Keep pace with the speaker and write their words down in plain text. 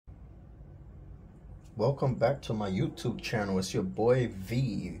welcome back to my YouTube channel. It's your boy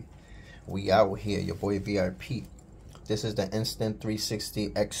V. We out here, your boy VIP. This is the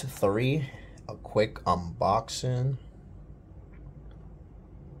Insta360 X3. A quick unboxing.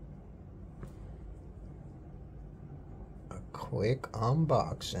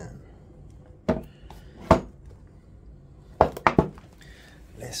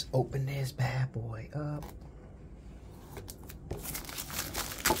 Let's open this bad boy up.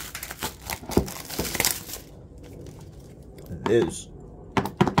 This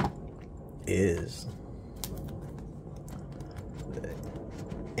is the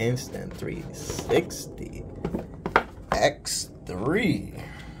Insta360 X3.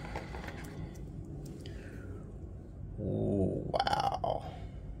 Ooh, wow.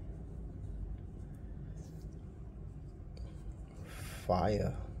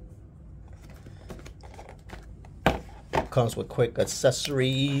 Fire. Comes with quick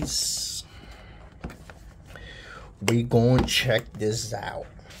accessories. We gonna check this out.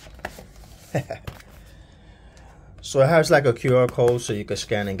 So it has like a QR code so you can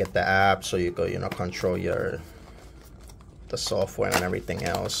scan and get the app, so you can, control the software and everything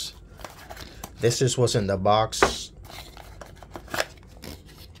else. This is what's in the box.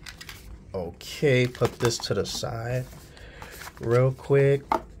 Okay, put this to the side real quick.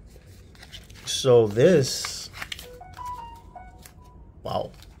 So this, wow,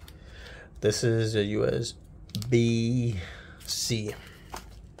 this is a USB-C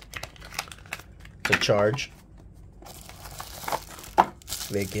to charge.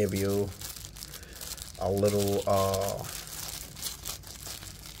 They give you a little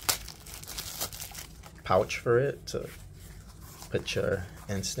pouch for it to put your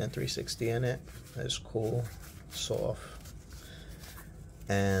Insta360 in it. It's cool, soft,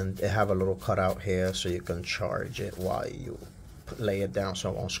 and they have a little cutout here so you can charge it while you lay it down, so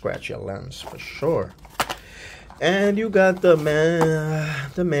it won't scratch your lens for sure. And you got the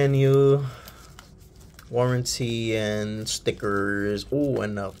menu, warranty, and stickers. Oh,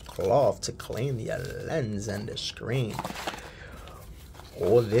 and a cloth to clean the lens and the screen.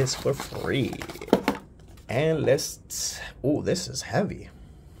 All this for free. And oh, this is heavy.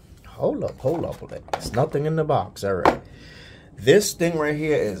 Hold up. There's nothing in the box. All right. This thing right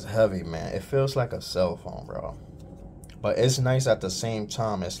here is heavy, man. It feels like a cell phone, bro. But it's nice at the same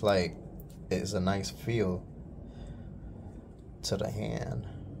time. It's like, it's a nice feel to the hand.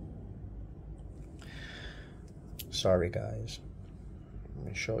 Sorry, guys. Let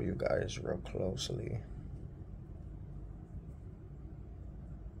me show you guys real closely.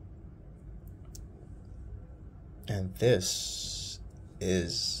 And this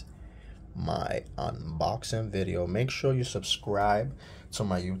is my unboxing video. Make sure you subscribe to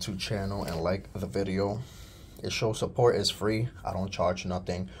my YouTube channel and like the video. It shows support is free. I don't charge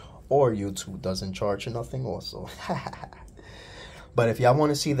nothing, or YouTube doesn't charge nothing also. But if y'all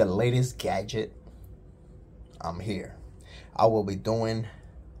want to see the latest gadget, I'm here. I will be doing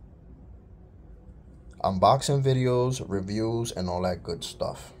unboxing videos, reviews, and all that good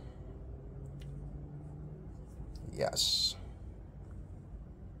stuff. Yes.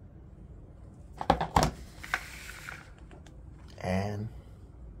 And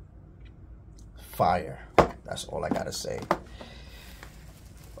fire. That's all I gotta say.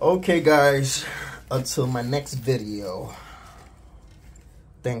 Okay, guys. Until my next video.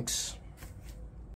 Thanks.